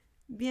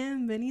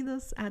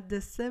Bienvenidos a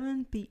The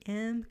 7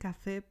 p.m.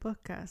 Café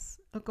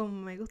Podcast, o como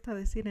me gusta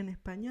decir en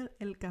español,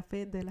 el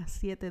café de las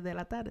 7 de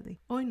la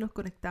tarde. Hoy nos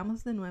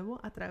conectamos de nuevo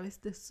a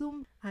través de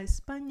Zoom a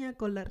España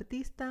con la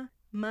artista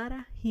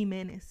Mara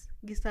Jiménez.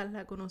 Quizás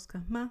la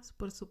conozcas más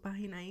por su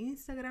página en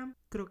Instagram,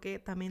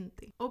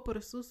 Croquetamente, o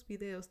por sus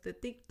videos de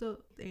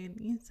TikTok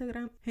en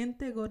Instagram,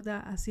 Gente, Gorda,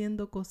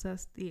 Haciendo,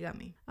 Cosas,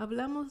 dígame.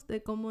 Hablamos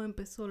de cómo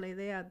empezó la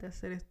idea de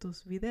hacer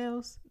estos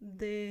videos,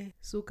 de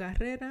su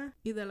carrera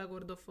y de la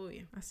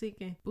gordofobia. Así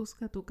que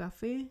busca tu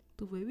café,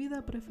 tu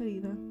bebida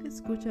preferida,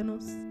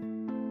 escúchanos.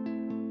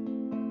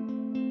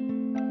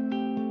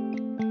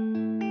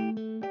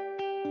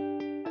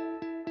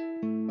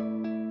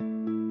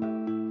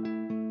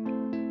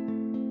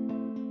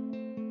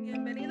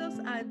 Bienvenidos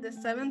a The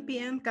 7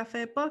 p.m.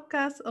 Café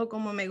Podcast, o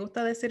como me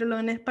gusta decirlo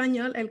en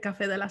español, el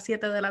café de las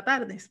 7 de la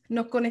tarde.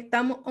 Nos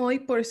conectamos hoy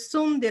por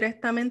Zoom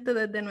directamente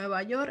desde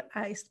Nueva York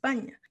a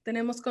España.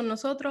 Tenemos con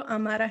nosotros a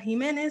Mara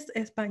Jiménez,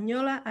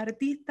 española,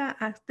 artista,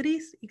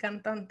 actriz y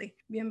cantante.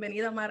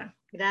 Bienvenida, Mara.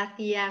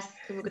 Gracias,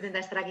 estoy muy contenta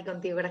de estar aquí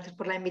contigo, gracias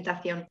por la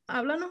invitación.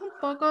 Háblanos un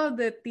poco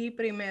de ti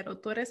primero.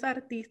 Tú eres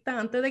artista,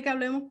 antes de que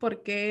hablemos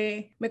por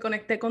qué me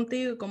conecté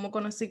contigo y cómo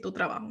conocí tu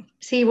trabajo.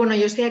 Sí, bueno,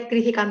 yo soy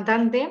actriz y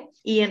cantante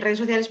y en redes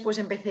sociales pues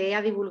empecé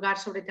a divulgar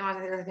sobre temas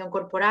de aceptación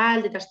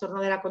corporal, de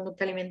trastorno de la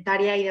conducta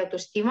alimentaria y de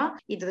autoestima,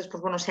 y entonces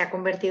pues bueno, se ha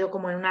convertido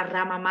como en una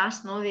rama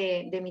más, ¿no?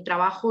 de mi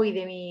trabajo y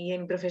de mi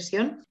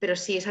profesión, pero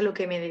sí es a lo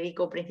que me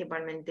dedico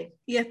principalmente.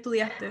 ¿Y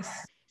estudiaste?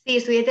 Sí,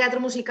 estudié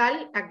teatro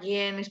musical aquí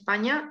en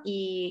España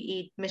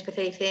y me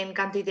especialicé en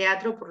canto y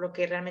teatro, por lo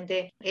que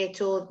realmente he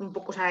hecho un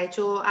poco, o sea, he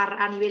hecho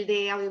a nivel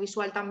de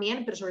audiovisual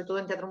también, pero sobre todo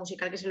en teatro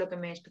musical, que es en lo que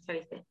me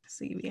especialicé.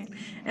 Sí, bien.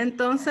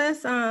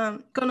 Entonces,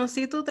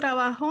 conocí tu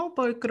trabajo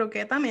por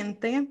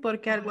Croquetamente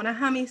porque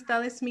algunas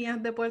amistades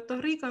mías de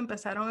Puerto Rico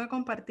empezaron a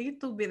compartir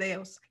tus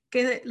videos,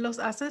 que los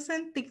haces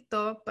en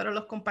TikTok, pero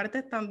los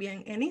compartes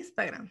también en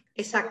Instagram.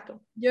 Exacto.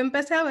 Yo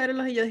empecé a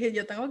verlos y yo dije,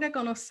 yo tengo que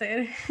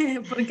conocer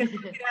porque tu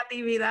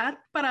creatividad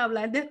para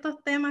hablar de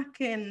estos temas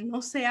que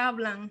no se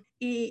hablan.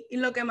 Y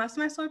lo que más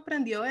me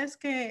sorprendió es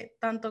que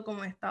tanto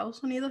como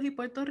Estados Unidos y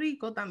Puerto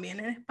Rico,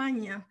 también en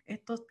España,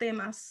 estos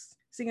temas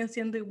siguen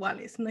siendo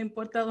iguales, no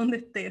importa dónde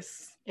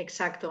estés.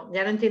 Exacto,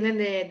 ya no entienden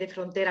de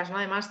fronteras, ¿no?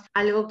 Además,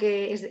 algo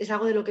que es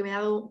algo de lo que me he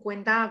dado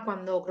cuenta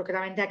cuando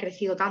Croquetamente ha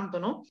crecido tanto,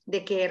 ¿no?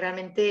 De que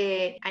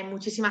realmente hay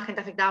muchísima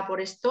gente afectada por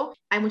esto,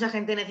 hay mucha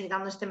gente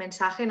necesitando este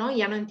mensaje, ¿no? Y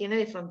ya no entiende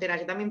de fronteras.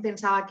 Yo también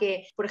pensaba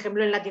que, por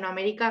ejemplo, en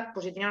Latinoamérica,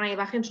 pues yo tenía una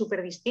imagen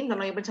súper distinta,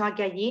 ¿no? Yo pensaba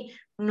que allí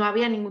no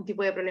había ningún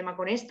tipo de problema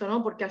con esto,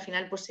 ¿no? Porque al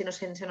final pues se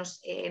nos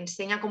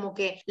enseña como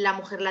que la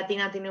mujer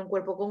latina tiene un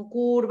cuerpo con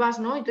curvas,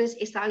 ¿no? Entonces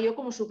estaba yo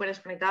como súper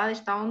desconectada de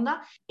esta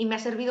onda y me ha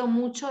servido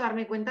mucho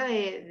darme cuenta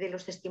de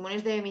los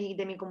testimonios de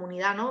mi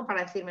comunidad, ¿no?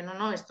 Para decirme,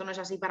 no, esto no es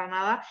así para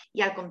nada,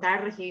 y al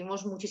contrario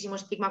recibimos muchísimo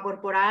estigma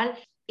corporal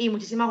y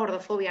muchísima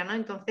gordofobia, ¿no?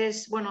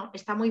 Entonces, bueno,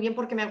 está muy bien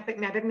porque me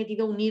ha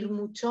permitido unir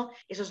mucho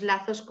esos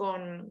lazos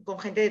con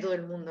gente de todo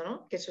el mundo,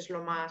 ¿no? Que eso es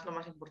lo más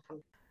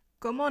importante.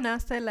 ¿Cómo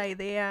nace la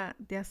idea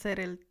de hacer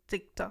el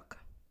TikTok?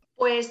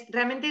 Pues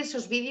realmente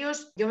esos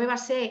vídeos, yo me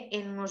basé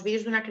en unos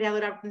vídeos de una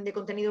creadora de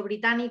contenido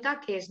británica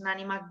que es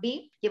Nanny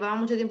McBee. Llevaba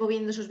mucho tiempo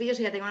viendo esos vídeos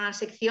y ella tenía una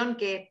sección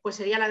que pues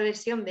sería la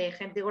versión de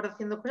Gente Gorda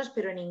haciendo cosas,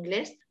 pero en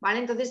inglés, ¿vale?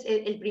 Entonces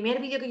el primer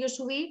vídeo que yo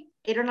subí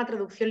era una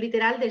traducción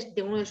literal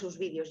de uno de sus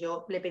vídeos.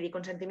 Yo le pedí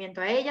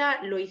consentimiento a ella,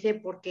 lo hice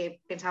porque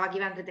pensaba que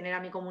iba a entretener a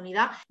mi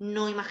comunidad,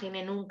 no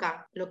imaginé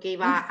nunca lo que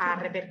iba a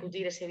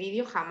repercutir ese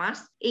vídeo,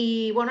 jamás.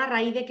 Y bueno, a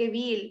raíz de que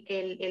vi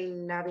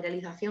la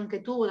viralización que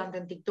tuvo tanto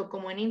en TikTok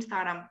como en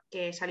Instagram,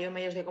 que salió en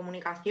medios de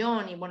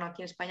comunicación y bueno,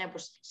 aquí en España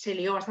pues se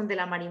lió bastante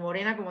la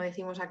marimorena, como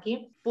decimos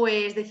aquí,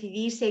 pues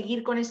decidí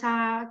seguir con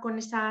esa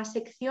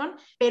sección,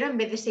 pero en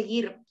vez de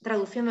seguir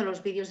traduciendo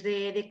los vídeos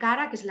de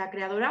Cara, que es la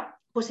creadora,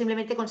 pues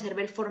simplemente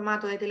conservé el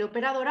formato de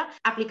teleoperadora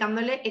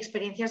aplicándole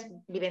experiencias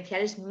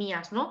vivenciales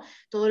mías, ¿no?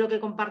 Todo lo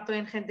que comparto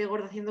en Gente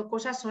Gorda haciendo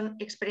cosas son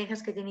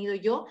experiencias que he tenido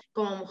yo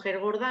como mujer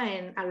gorda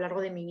a lo largo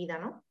de mi vida,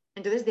 ¿no?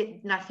 Entonces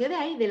nació de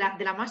ahí, de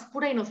la más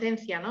pura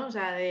inocencia, ¿no? O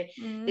sea, de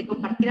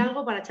compartir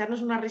algo para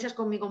echarnos unas risas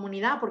con mi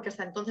comunidad, porque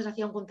hasta entonces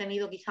hacía un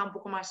contenido quizá un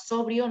poco más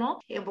sobrio, ¿no?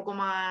 Un poco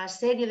más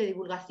serio, de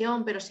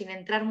divulgación, pero sin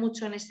entrar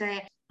mucho en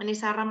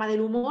esa rama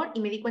del humor, y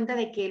me di cuenta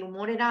de que el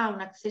humor era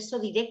un acceso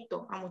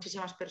directo a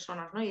muchísimas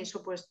personas, ¿no? Y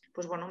eso pues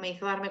bueno, me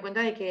hizo darme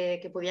cuenta de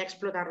que podía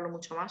explotarlo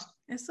mucho más.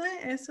 Eso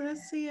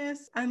sí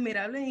es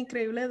admirable e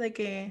increíble, de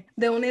que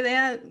de una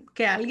idea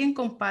que alguien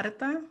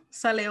comparta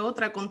sale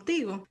otra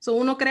contigo.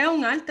 Uno crea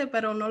un arte,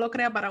 pero no lo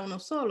crea para uno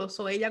solo.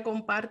 Ella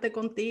comparte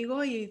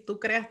contigo y tú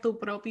creas tu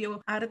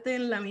propio arte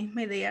en la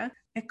misma idea.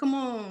 Es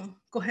como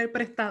coger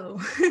prestado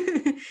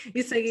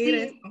y seguir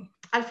Sí, eso.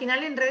 al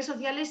final en redes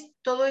sociales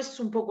todo es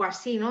un poco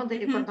así, ¿no?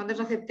 Cuanto antes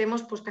lo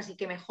aceptemos, pues casi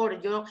que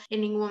mejor. Yo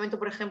en ningún momento,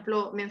 por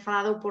ejemplo, me he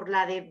enfadado por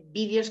la de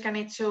vídeos que han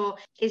hecho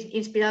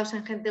inspirados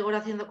en gente gorda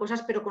haciendo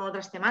cosas, pero con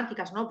otras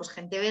temáticas, ¿no? Pues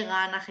gente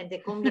vegana,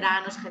 gente con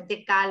granos,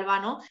 gente calva,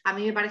 ¿no? A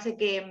mí me parece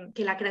que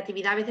la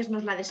creatividad a veces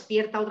nos la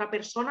despierta otra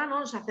persona,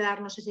 ¿no? Nos hace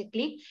darnos ese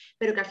clic,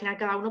 pero que al final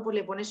cada uno pues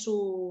le pone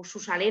su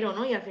salero,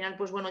 ¿no? Y al final,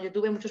 pues bueno, yo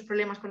tuve muchos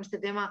problemas con este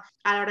tema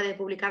a la hora de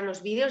publicar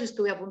los vídeos,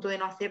 estuve a punto de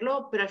no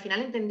hacerlo, pero al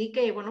final entendí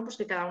que, bueno, pues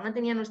que cada una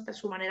tenía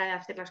su manera de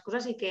hacer las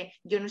cosas y que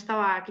yo no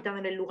estaba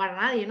quitándole el lugar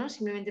a nadie, ¿no?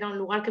 Simplemente era un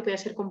lugar que podía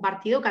ser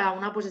compartido, cada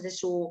una pues desde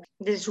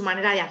su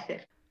manera de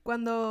hacer.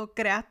 Cuando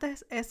creaste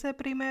ese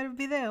primer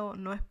video,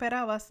 no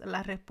esperabas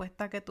la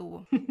respuesta que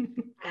tuvo.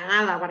 Para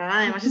nada, para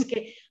nada. Además es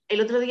que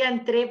el otro día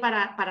entré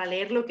para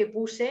leer lo que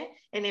puse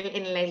en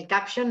el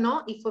caption,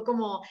 ¿no? Y fue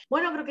como,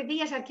 bueno,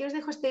 croquetillas, aquí os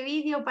dejo este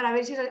vídeo para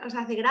ver si os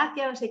hace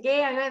gracia, no sé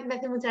qué, a mí me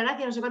hace mucha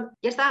gracia, no sé cuánto.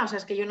 Ya está, o sea,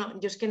 es que yo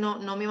es que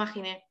no me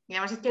imaginé. Y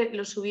además es que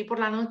lo subí por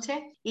la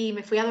noche y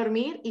me fui a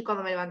dormir y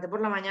cuando me levanté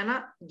por la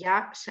mañana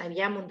ya se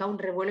había montado un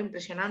revuelo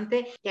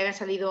impresionante, ya había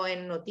salido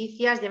en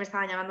noticias, ya me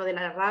estaban llamando de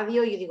la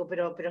radio y yo digo,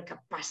 pero ¿qué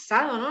ha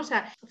pasado, no? O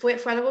sea, fue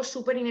algo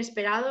súper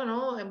inesperado,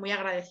 ¿no? Muy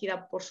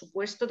agradecida, por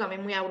supuesto,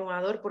 también muy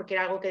abrumador porque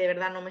era algo que de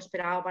verdad no me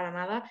esperaba para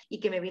nada y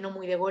que me vino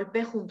muy de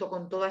golpe junto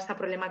con toda esta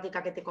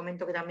problemática que te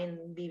comento que también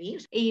viví.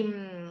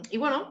 Y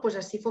bueno, pues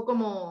así fue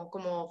como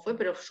fue,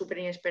 pero súper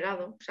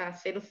inesperado, o sea,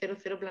 cero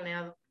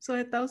planeado.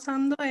 Está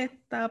usando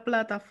esta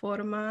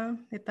plataforma,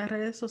 estas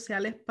redes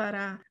sociales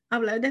para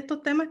hablar de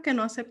estos temas que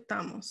no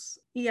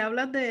aceptamos. Y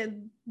hablas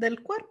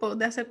del cuerpo,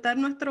 de aceptar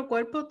nuestro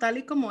cuerpo tal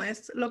y como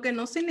es, lo que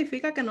no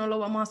significa que no lo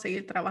vamos a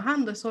seguir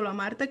trabajando, es solo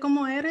amarte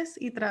como eres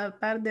y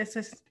tratar de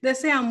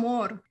ese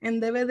amor en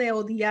vez de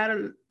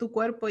odiar tu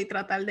cuerpo y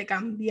tratar de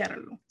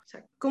cambiarlo.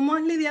 ¿Cómo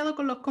has lidiado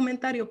con los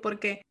comentarios?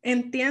 Porque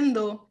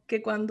entiendo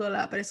que cuando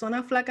la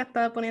persona flaca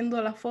está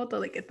poniendo la foto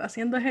de que está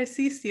haciendo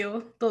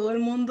ejercicio, todo el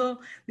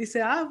mundo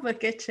dice, pues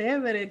qué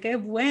chévere, qué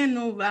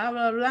bueno, bla,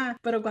 bla, bla.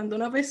 Pero cuando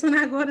una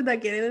persona gorda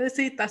quiere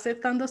decir está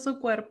aceptando su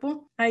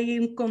cuerpo, hay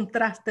un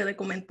contraste de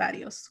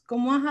comentarios.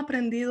 ¿Cómo has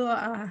aprendido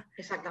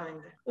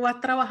Exactamente. o has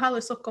trabajado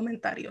esos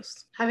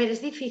comentarios? A ver,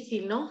 es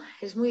difícil, ¿no?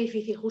 Es muy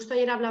difícil. Justo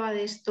ayer hablaba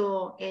de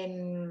esto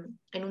en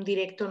un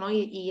directo, ¿no?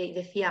 Y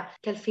decía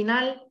que al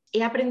final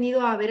he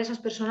aprendido a ver a esas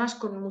personas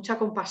con mucha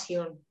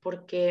compasión,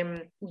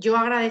 porque yo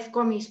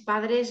agradezco a mis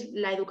padres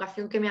la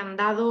educación que me han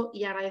dado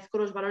y agradezco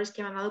los valores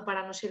que me han dado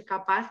para no ser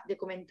capaz de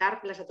comentar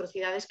las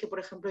atrocidades que,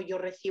 por ejemplo, yo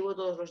recibo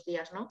todos los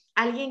días, ¿no?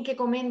 Alguien que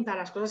comenta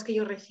las cosas que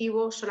yo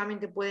recibo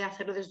solamente puede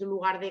hacerlo desde un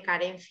lugar de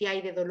carencia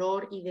y de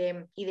dolor y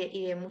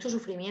de mucho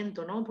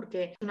sufrimiento, ¿no?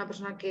 Porque una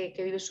persona que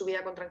vive su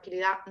vida con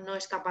tranquilidad no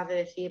es capaz de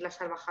decir las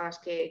salvajadas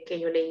que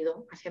yo he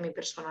leído hacia mi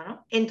persona,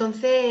 ¿no?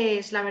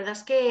 Entonces, la verdad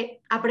es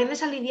que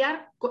aprendes a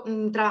lidiar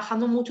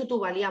trabajando mucho tu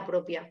valía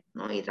propia,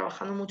 ¿no? Y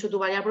trabajando mucho tu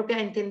valía propia,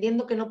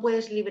 entendiendo que no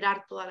puedes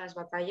librar todas las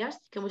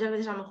batallas, que muchas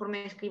veces a lo mejor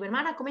me escriben,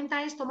 Mara,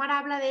 comenta esto, Mara,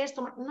 habla de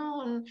esto.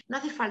 No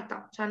hace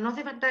falta, o sea, no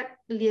hace falta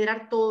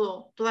liderar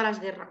todas las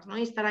guerras, ¿no?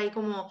 Y estar ahí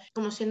como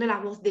siendo la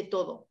voz de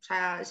todo. O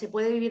sea, se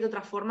puede vivir de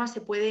otra forma, se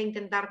puede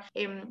intentar,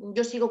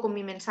 yo sigo con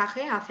mi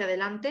mensaje hacia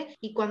adelante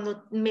y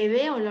cuando me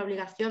veo en la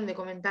obligación de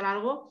comentar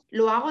algo,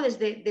 lo hago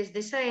desde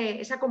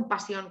esa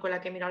compasión con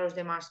la que miro a los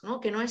demás, ¿no?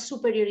 Que no es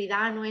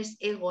superioridad, no es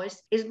ego,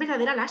 es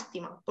verdadera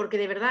lástima, porque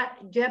de verdad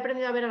yo he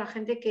aprendido a ver a la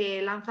gente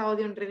que lanza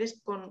odio en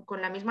redes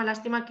con la misma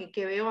lástima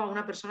que veo a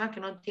una persona que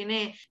no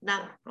tiene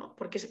nada, ¿no?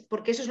 Porque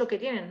eso es lo que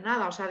tienen,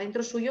 nada, o sea,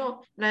 dentro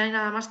suyo no hay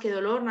nada más que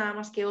dolor, nada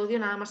más que odio,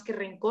 nada más que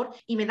rencor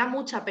y me da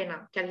mucha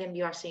pena que alguien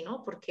viva así,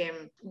 ¿no?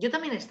 Porque yo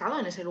también he estado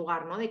en ese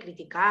lugar, ¿no? De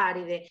criticar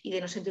y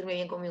de no sentirme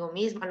bien conmigo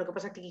misma, lo que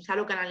pasa es que quizá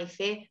lo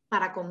canalicé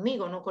para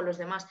conmigo, no con los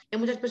demás. Hay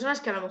muchas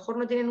personas que a lo mejor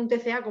no tienen un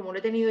TCA como lo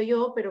he tenido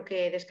yo, pero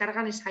que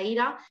descargan esa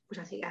ira pues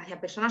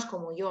hacia personas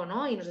como yo,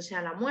 ¿no? Y nos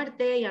desean la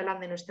muerte y hablan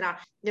de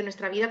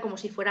nuestra vida como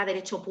si fuera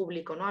derecho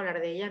público, ¿no? Hablar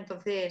de ella.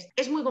 Entonces,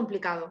 es muy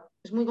complicado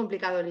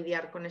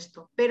lidiar con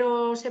esto,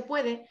 pero se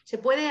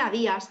puede a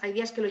días. Hay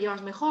días que lo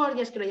llevas mejor,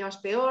 días que lo llevas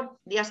peor,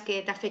 días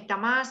que te afecta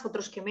más,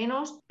 otros que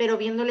menos, pero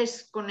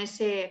viéndoles con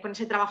ese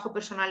trabajo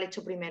personal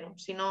hecho primero.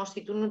 Si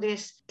tú no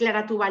tienes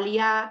clara tu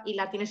valía y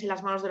la tienes en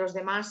las manos de los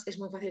demás, es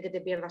muy fácil que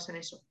te pierdas en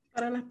eso.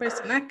 Para las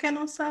personas que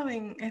no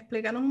saben,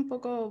 explícanos un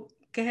poco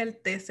qué es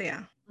el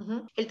TCA.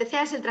 El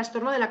TCA es el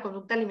trastorno de la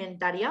conducta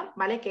alimentaria,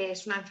 ¿vale? Que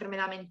es una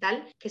enfermedad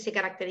mental que se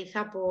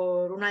caracteriza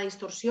por una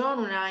distorsión,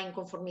 una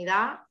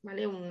inconformidad,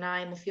 ¿vale?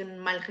 Una emoción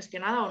mal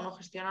gestionada o no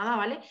gestionada,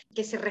 ¿vale?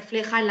 Que se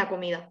refleja en la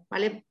comida,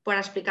 ¿vale? Para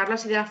explicarlo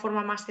así de la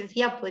forma más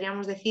sencilla,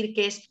 podríamos decir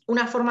que es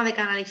una forma de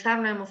canalizar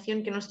una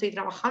emoción que no estoy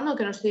trabajando,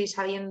 que no estoy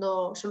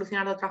sabiendo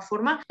solucionar de otra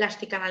forma, la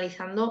estoy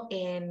canalizando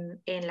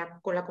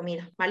con la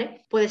comida,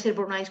 ¿vale? Puede ser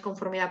por una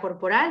disconformidad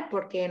corporal,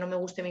 porque no me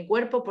guste mi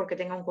cuerpo, porque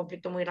tenga un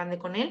conflicto muy grande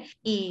con él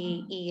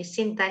y y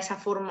sienta esa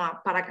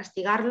forma para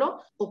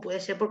castigarlo, o puede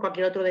ser por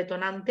cualquier otro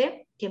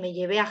detonante que me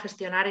lleve a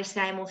gestionar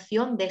esa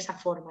emoción de esa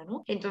forma,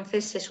 ¿no?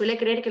 Entonces se suele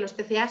creer que los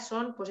TCA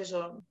son, pues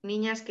eso,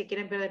 niñas que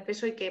quieren perder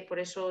peso y que por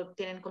eso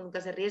tienen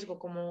conductas de riesgo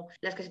como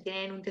las que se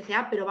tienen en un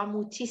TCA, pero va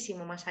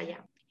muchísimo más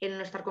allá. El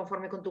no estar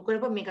conforme con tu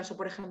cuerpo, en mi caso,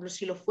 por ejemplo,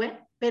 sí lo fue,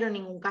 pero en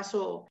ningún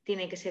caso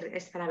tiene que ser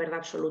esta la verdad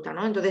absoluta,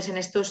 ¿no? Entonces, en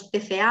estos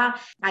TCA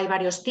hay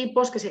varios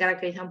tipos que se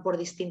caracterizan por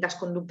distintas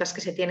conductas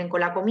que se tienen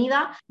con la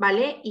comida,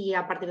 ¿vale? Y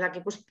a partir de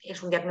aquí, pues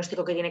es un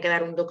diagnóstico que tiene que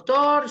dar un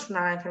doctor, es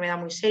una enfermedad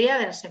muy seria,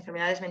 de las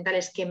enfermedades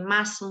mentales que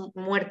más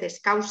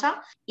muertes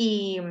causa,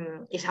 y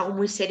es algo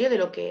muy serio de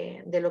lo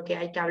que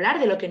hay que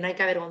hablar, de lo que no hay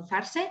que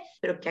avergonzarse,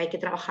 pero que hay que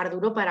trabajar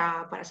duro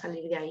para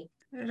salir de ahí.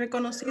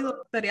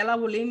 Reconocido sería la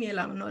bulimia y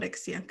la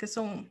anorexia, que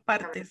son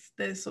partes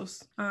de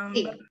esos.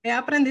 Sí. He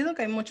aprendido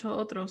que hay muchos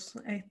otros.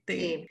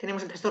 Sí,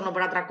 tenemos el trastorno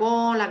por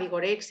atracón, la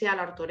vigorexia,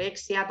 la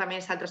ortorexia, también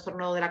está el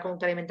trastorno de la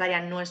conducta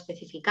alimentaria no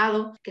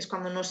especificado, que es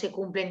cuando no se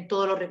cumplen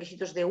todos los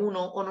requisitos de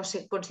uno o no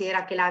se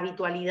considera que la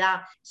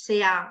habitualidad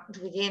sea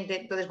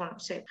suficiente. Entonces, bueno,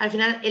 al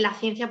final en la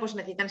ciencia pues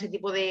necesitan ese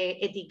tipo de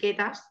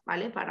etiquetas,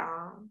 ¿vale?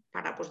 Para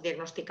pues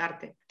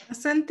diagnosticarte.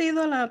 ¿Has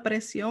sentido la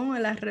presión o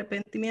el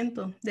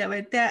arrepentimiento de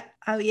haberte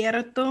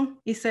abierto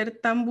y ser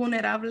tan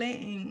vulnerable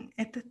en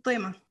este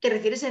tema? ¿Te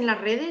refieres en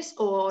las redes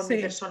o en mi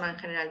Sí. persona en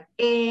general?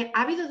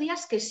 Ha habido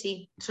días que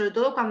sí, sobre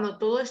todo cuando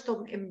todo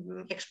esto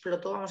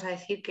explotó, vamos a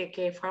decir,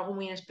 que fue algo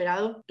muy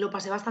inesperado. Lo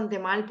pasé bastante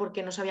mal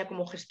porque no sabía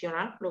cómo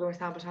gestionar lo que me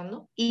estaba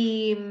pasando.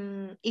 Y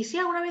sí,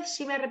 alguna vez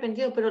sí me he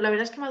arrepentido, pero la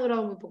verdad es que me ha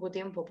durado muy poco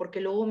tiempo,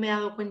 porque luego me he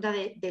dado cuenta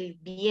del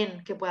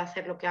bien que puede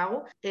hacer lo que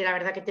hago. La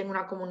verdad que tengo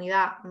una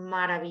comunidad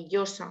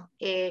maravillosa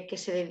que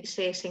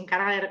se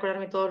encarga de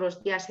recordarme todos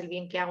los días el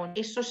bien que hago.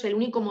 Eso es el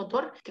único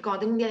motor que cuando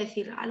tengo un día de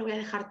decir, lo voy a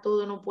dejar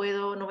todo, no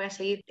puedo, no voy a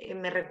seguir,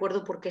 me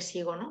recuerdo por qué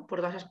sigo, ¿no? Por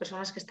todas esas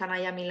personas que están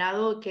ahí a mi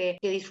lado, que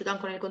disfrutan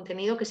con el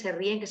contenido, que se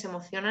ríen, que se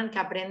emocionan, que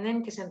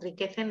aprenden, que se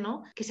enriquecen,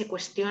 ¿no? Que se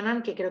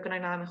cuestionan, que creo que no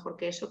hay nada mejor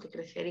que eso, que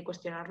crecer y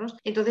cuestionarnos.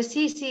 Entonces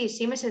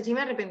sí me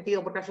he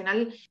arrepentido, porque al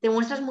final te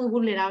muestras muy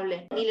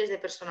vulnerable, miles de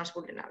personas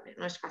vulnerables,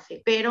 no es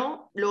fácil,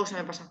 pero luego se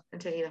me pasa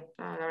enseguida,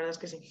 la verdad es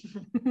que sí.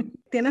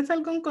 ¿Tienes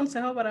algún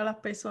consejo para las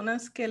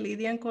personas que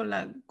lidian con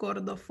la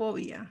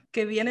gordofobia,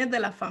 que viene de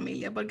la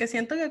familia? Porque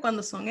siento que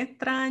cuando son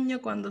extraños,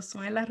 cuando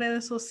son en las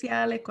redes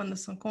sociales, cuando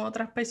son con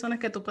otras personas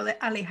que tú puedes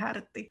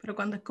alejarte, pero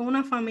cuando es con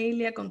una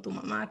familia, con tu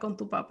mamá, con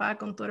tu papá,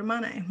 con tu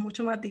hermana, es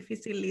mucho más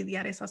difícil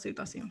lidiar esa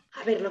situación.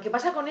 A ver, lo que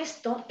pasa con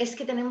esto es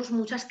que tenemos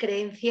muchas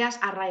creencias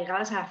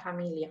arraigadas a la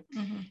familia.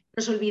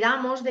 Nos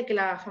olvidamos de que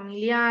la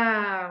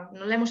familia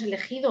no la hemos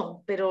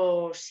elegido,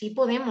 pero sí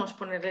podemos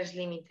ponerles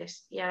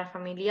límites. Y a la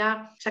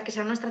familia, o sea, que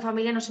sea nuestra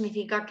familia no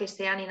significa que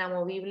sean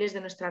inamovibles de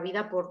nuestra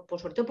vida por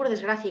suerte o por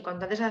desgracia. Y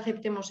cuanto antes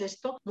aceptemos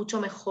esto,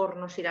 mucho mejor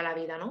nos irá la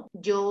vida, ¿no?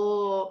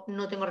 Yo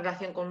no tengo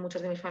relación con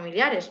muchos de mis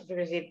familiares, es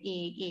decir,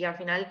 y al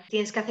final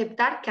tienes que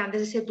aceptar que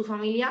antes de ser tu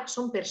familia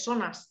son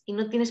personas y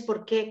no tienes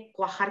por qué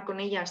cuajar con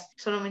ellas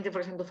solamente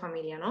porque son tu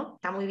familia, ¿no?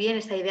 Está muy bien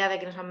esta idea de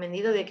que nos han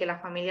vendido, de que la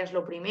familia es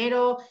lo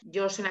primero.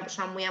 Yo soy una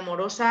persona muy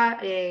amorosa,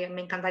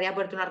 me encantaría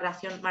poder tener una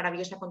relación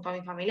maravillosa con toda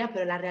mi familia,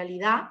 pero la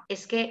realidad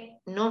es que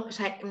no, o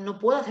sea, no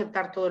puedo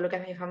aceptar todo lo que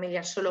hace mi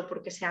familia solo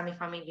porque sea mi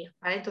familia,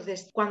 ¿vale?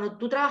 Entonces, cuando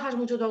tú trabajas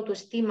mucho tu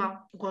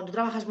autoestima, cuando tú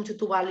trabajas mucho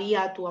tu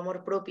valía, tu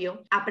amor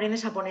propio,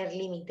 aprendes a poner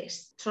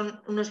límites.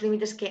 Son unos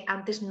límites que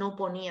antes no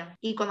ponía.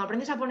 Y cuando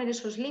aprendes a poner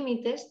esos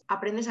límites,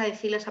 aprendes a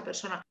decirle a esa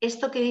persona,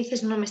 esto que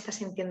dices no me está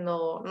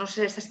sintiendo, no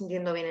se está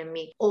sintiendo bien en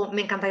mí. O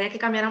me encantaría que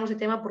cambiáramos de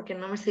tema porque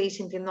no me estoy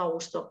sintiendo a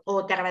gusto.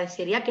 O te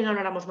agradecería que no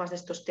habláramos más de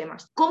estos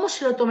temas. ¿Cómo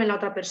se lo tome la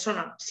otra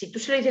persona? Si tú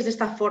se lo dices de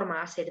esta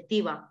forma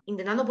asertiva,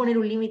 intentando poner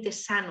un límite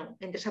sano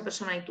entre esa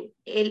persona y tú,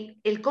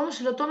 el cómo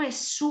se lo tome es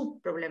su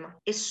problema,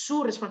 es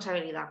su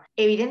responsabilidad.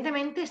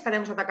 Evidentemente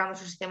estaremos atacando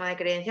su sistema de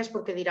creencias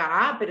porque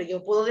dirá, pero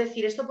yo puedo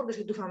decir esto porque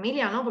soy tu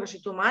familia, ¿no? Porque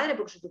soy tu madre,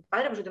 porque soy tu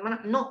padre, porque soy tu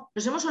hermana. No,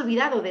 nos hemos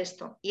olvidado de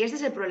esto. Y este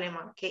es el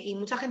problema. Y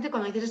mucha gente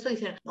cuando dices esto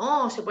dicen,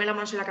 no, se pone la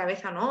mano en la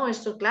cabeza, no,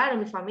 esto claro,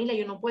 mi familia,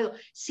 yo no puedo.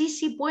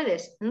 Sí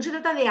puedes. No se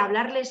trata de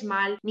hablarles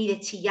mal, ni de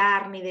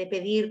chillar, ni de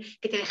pedir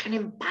que te dejen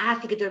en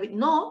paz y que te...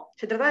 No,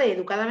 se trata de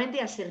educadamente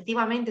y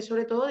asertivamente,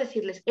 sobre todo,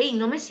 decirles, hey,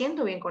 no me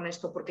siento bien con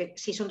esto, porque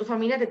si son tu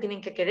familia te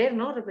tienen que querer,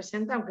 ¿no?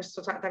 Representa, aunque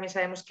esto también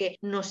sabemos que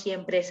no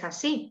siempre es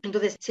así.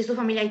 Entonces, si es tu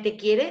familia y te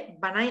quiere,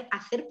 van a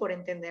hacer por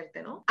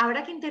entenderte, ¿no?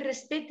 Habrá quien te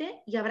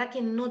respete y habrá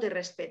quien no te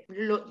respete.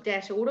 Te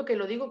aseguro que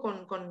lo digo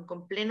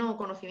con pleno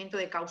conocimiento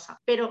de causa.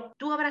 Pero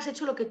tú habrás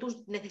hecho lo que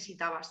tú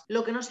necesitabas.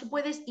 Lo que no se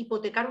puede es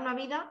hipotecar una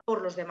vida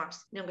por los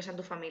demás, ni aunque sean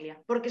tu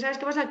familia. Porque ¿sabes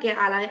qué pasa? Que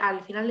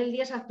al final del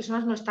día esas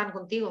personas no están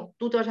contigo.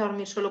 Tú te vas a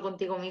dormir solo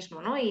contigo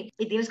mismo, ¿no? Y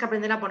tienes que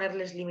aprender a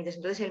ponerles límites.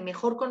 Entonces, el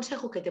mejor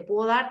consejo que que te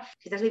puedo dar,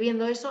 si estás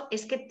viviendo eso,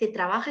 es que te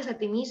trabajes a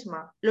ti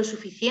misma lo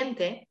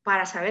suficiente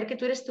para saber que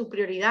tú eres tu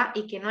prioridad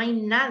y que no hay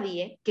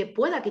nadie que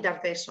pueda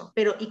quitarte eso.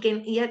 Pero,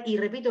 y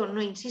repito,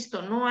 no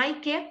insisto, no hay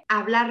que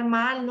hablar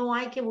mal, no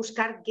hay que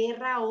buscar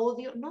guerra,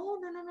 odio, no,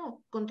 no, no,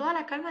 no, con toda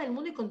la calma del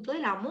mundo y con todo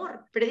el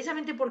amor.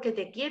 Precisamente porque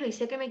te quiero y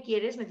sé que me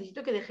quieres,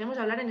 necesito que dejemos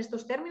de hablar en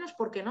estos términos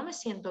porque no me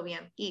siento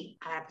bien. Y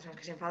habrá personas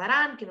que se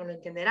enfadarán, que no lo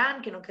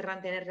entenderán, que no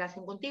querrán tener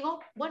relación contigo.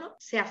 Bueno,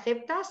 se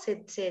acepta,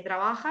 se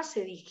trabaja,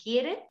 se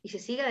digiere y se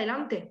sigue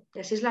adelante. Y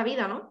así es la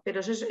vida, ¿no?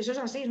 Pero eso es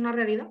así, es una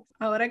realidad.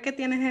 Ahora que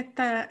tienes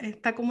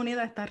esta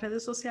comunidad, estas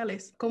redes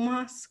sociales, ¿cómo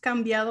has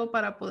cambiado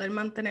para poder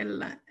mantener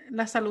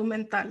la salud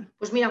mental?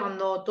 Pues mira,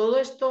 cuando todo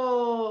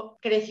esto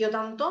creció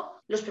tanto,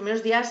 los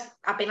primeros días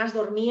apenas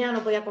dormía,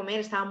 no podía comer,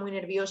 estaba muy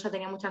nerviosa,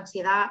 tenía mucha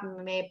ansiedad,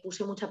 me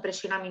puse mucha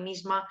presión a mí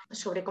misma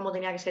sobre cómo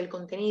tenía que ser el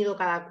contenido,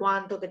 cada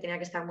cuánto, que tenía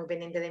que estar muy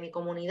pendiente de mi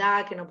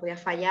comunidad, que no podía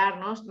fallar,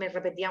 ¿no? Me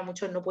repetía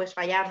mucho, no puedes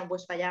fallar, no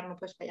puedes fallar, no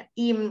puedes fallar.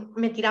 Y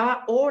me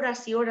tiraba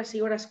horas y horas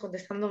y horas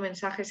contestando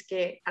mensajes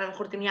que a lo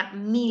mejor tenía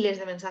miles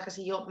de mensajes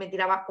y yo me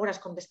tiraba horas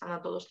contestando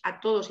a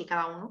todos y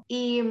cada uno.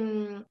 Y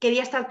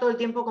quería estar todo el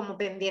tiempo como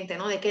pendiente,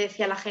 ¿no? De qué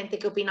decía la gente,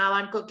 qué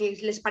opinaban, qué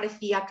les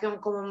parecía,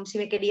 como si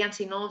me querían,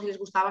 si no, si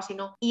les gustaba, si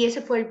no. Y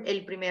ese fue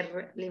el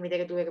primer límite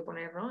que tuve que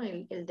poner, ¿no?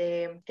 El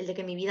de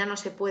que mi vida no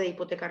se puede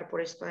hipotecar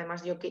por esto.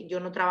 Además, yo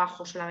no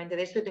trabajo solamente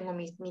de esto, yo tengo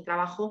mi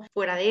trabajo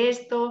fuera de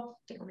esto,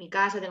 tengo mi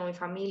casa, tengo mi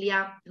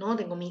familia, ¿no?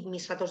 Tengo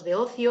mis ratos de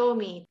ocio,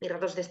 mis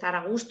ratos de estar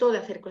a gusto, de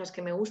hacer cosas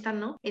que me gustan,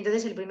 ¿no?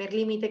 Entonces, el primer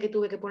límite que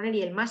tuve que poner,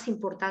 y el más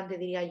importante,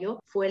 diría yo,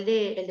 fue el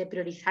de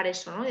priorizar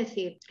eso, ¿no? Es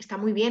decir, está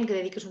muy bien que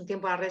dediques un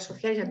tiempo a las redes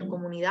sociales y a tu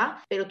comunidad,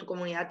 pero tu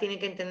comunidad tiene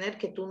que entender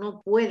que tú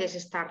no puedes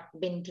estar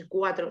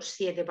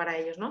 24/7 para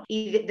ellos, ¿no?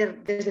 Y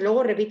desde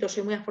luego, repito,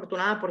 soy muy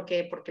afortunada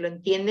porque lo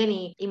entienden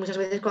y muchas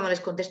veces cuando les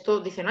contesto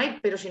dicen, ay,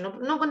 pero si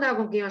no contaba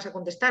con que ibas a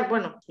contestar.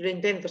 Bueno, lo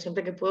intento,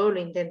 siempre que puedo lo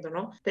intento,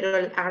 ¿no? Pero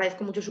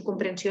agradezco mucho su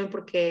comprensión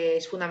porque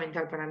es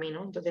fundamental para mí,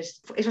 ¿no?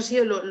 Entonces, eso ha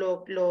sido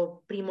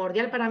lo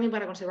primordial para mí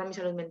para conservar mi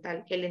salud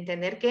mental, el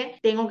entender que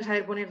tengo que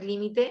saber poner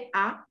límite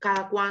a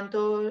cada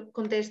cuánto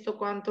contesto,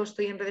 cuánto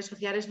estoy en redes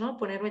sociales, ¿no?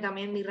 Ponerme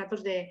también mis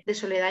ratos de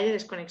soledad y de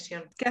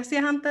desconexión. ¿Qué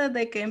hacías antes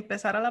de que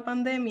empezara la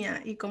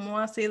pandemia y cómo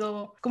ha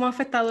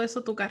afectado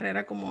eso tu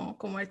carrera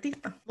como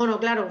artista? Bueno,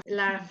 claro,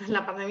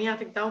 la pandemia ha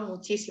afectado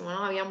muchísimo,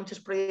 ¿no? Había muchos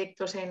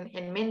proyectos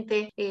en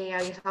mente,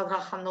 había estado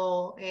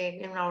trabajando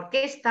en una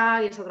orquesta,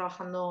 había estado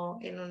trabajando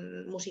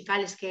en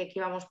musicales que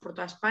íbamos por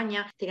toda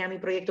España, tenía mi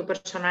proyecto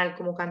personal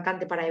como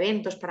cantante para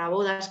eventos, para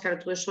bodas, claro,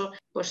 todo eso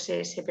pues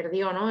se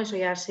perdió, ¿no? Eso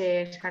ya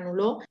se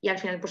anuló y al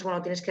final, pues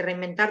bueno, tienes que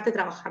reinventarte,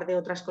 trabajar de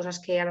otras cosas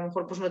que a lo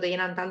mejor pues no te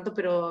llenan tanto,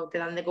 pero te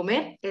dan de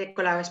comer,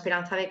 con la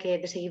esperanza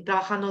de seguir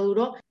trabajando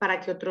duro para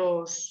que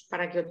otras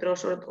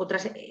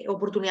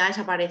oportunidades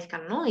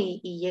aparezcan, ¿no?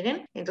 Y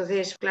lleguen.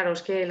 Entonces, claro,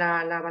 es que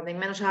la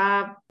pandemia nos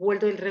ha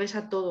vuelto el revés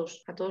a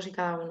todos y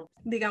cada uno.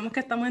 Digamos que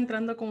estamos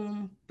entrando con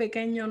un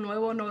pequeño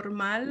nuevo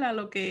normal a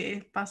lo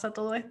que pasa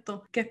todo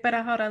esto. ¿Qué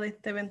esperas ahora de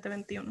este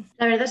 2021?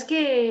 La verdad es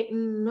que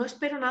no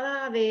espero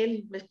nada de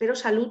él, espero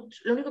salud.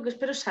 Lo único que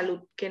espero es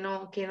salud, que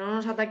no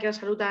nos ataque la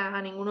salud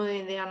a ninguno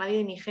a nadie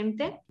de mi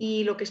gente.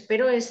 Y lo que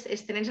espero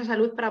es tener esa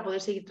salud para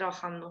poder seguir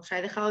trabajando. O sea,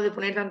 he dejado de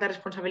poner tanta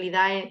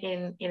responsabilidad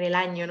en el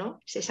año, ¿no?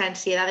 Esa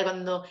ansiedad de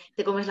cuando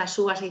te comes las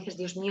uvas y dices,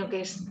 Dios mío,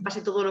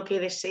 pase todo lo que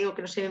deseo,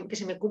 que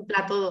se me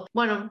cumpla todo.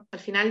 Bueno, al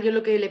final yo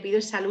lo que le pido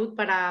es salud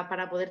para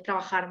poder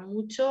trabajar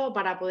mucho,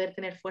 para poder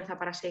tener fuerza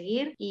para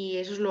seguir. Y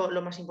eso es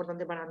lo más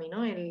importante para mí,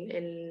 ¿no?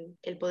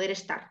 El poder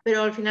estar.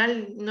 Pero al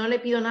final no le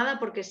pido nada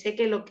porque sé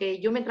que lo que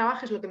yo me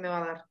trabaje es lo que me va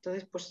a dar.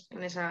 Entonces, pues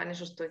en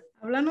eso estoy.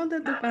 Háblanos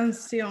de tu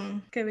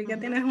canción, que vi que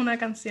tienes una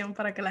canción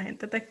para que la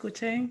gente te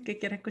escuche, que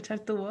quiere escuchar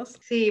tu voz.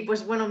 Sí,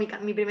 pues bueno,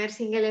 mi primer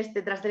single es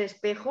Detrás del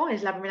espejo,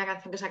 es la primera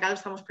canción que he sacado,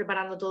 estamos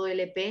preparando todo el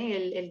EP,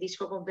 el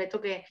disco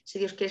completo que si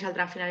Dios quiere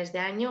saldrá a finales de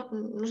año.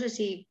 No sé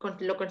si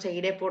lo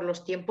conseguiré por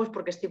los tiempos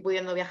porque estoy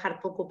pudiendo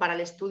viajar poco para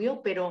el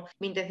estudio, pero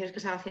mi intención es que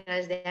salga a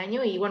finales de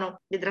año y bueno,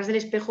 Detrás del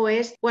espejo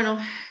es, bueno,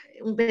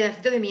 un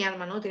pedacito de mi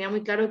alma, ¿no? Tenía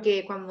muy claro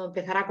que cuando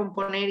empezara a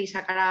componer y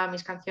sacara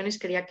mis canciones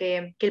quería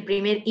que el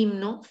primer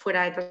himno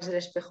fuera Detrás del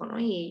espejo, ¿no?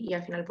 Y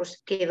al final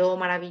pues quedó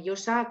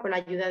maravillosa con la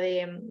ayuda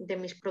de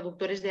mis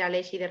productores, de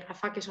Aleix y de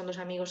Rafa, que son dos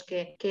amigos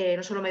que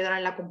no solo me ayudan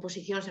en la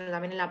composición, sino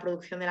también en la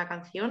producción de la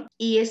canción.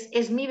 Y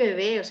es mi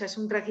bebé, o sea, es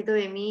un trocito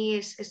de mí,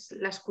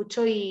 la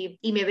escucho y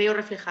me veo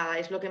reflejada,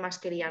 es lo que más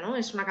quería, ¿no?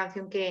 Es una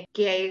canción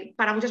que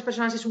para muchas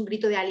personas es un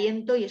grito de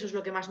aliento y eso es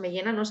lo que más me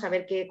llena, ¿no?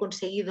 Saber que he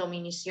conseguido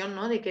mi misión,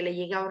 ¿no? De que le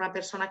llegue a una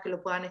persona que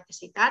lo pueda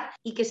necesitar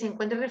y que se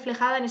encuentre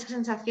reflejada en esa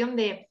sensación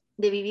de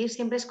vivir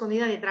siempre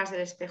escondida detrás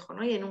del espejo,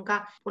 ¿no? Y de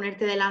nunca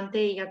ponerte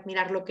delante y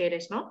admirar lo que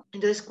eres, ¿no?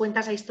 Entonces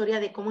cuentas la historia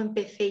de cómo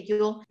empecé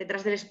yo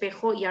detrás del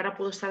espejo y ahora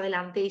puedo estar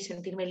delante y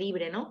sentirme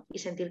libre, ¿no? Y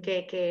sentir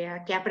que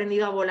he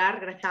aprendido a volar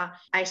gracias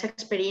a esa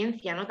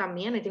experiencia, ¿no?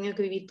 También he tenido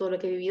que vivir todo lo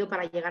que he vivido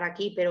para llegar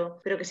aquí, pero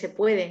que se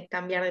puede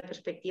cambiar de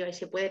perspectiva y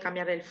se puede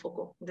cambiar el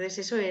foco. Entonces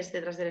eso es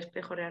detrás del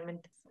espejo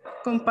realmente.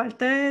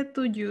 Comparte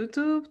tu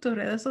YouTube, tus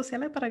redes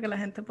sociales para que la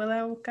gente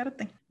pueda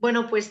buscarte.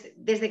 Bueno, pues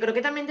desde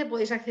Croquetamente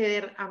podéis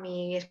acceder a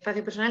mi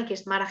espacio personal, que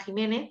es Mara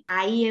Jiménez.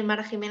 Ahí en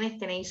Mara Jiménez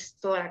tenéis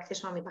todo el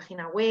acceso a mi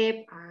página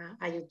web,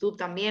 a YouTube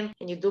también.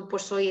 En YouTube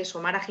pues soy eso,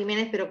 Mara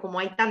Jiménez, pero como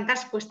hay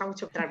tantas, cuesta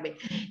mucho entrarme.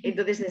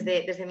 Entonces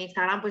desde mi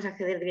Instagram podéis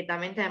acceder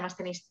directamente. Además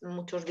tenéis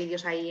muchos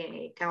vídeos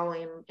ahí que hago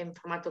en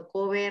formato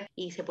cover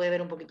y se puede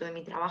ver un poquito de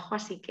mi trabajo,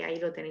 así que ahí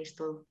lo tenéis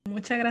todo.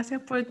 Muchas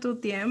gracias por tu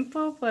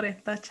tiempo, por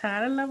esta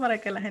charla,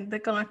 para que la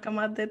gente conozca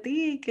más de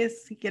ti y que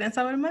si quieren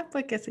saber más,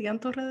 pues que sigan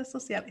tus redes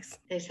sociales.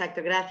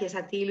 Exacto, gracias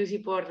a ti, Lucy,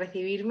 por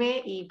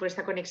recibirme y por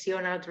esta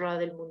conexión al otro lado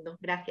del mundo.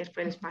 Gracias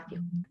por el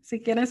espacio. Si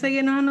quieren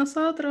seguirnos a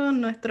nosotros,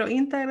 nuestro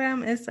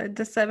Instagram es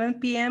The 7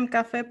 p.m.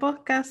 Café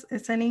Podcast,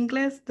 es en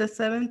inglés, The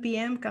 7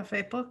 p.m.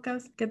 Café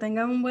Podcast. Que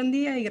tengan un buen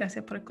día y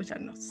gracias por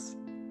escucharnos.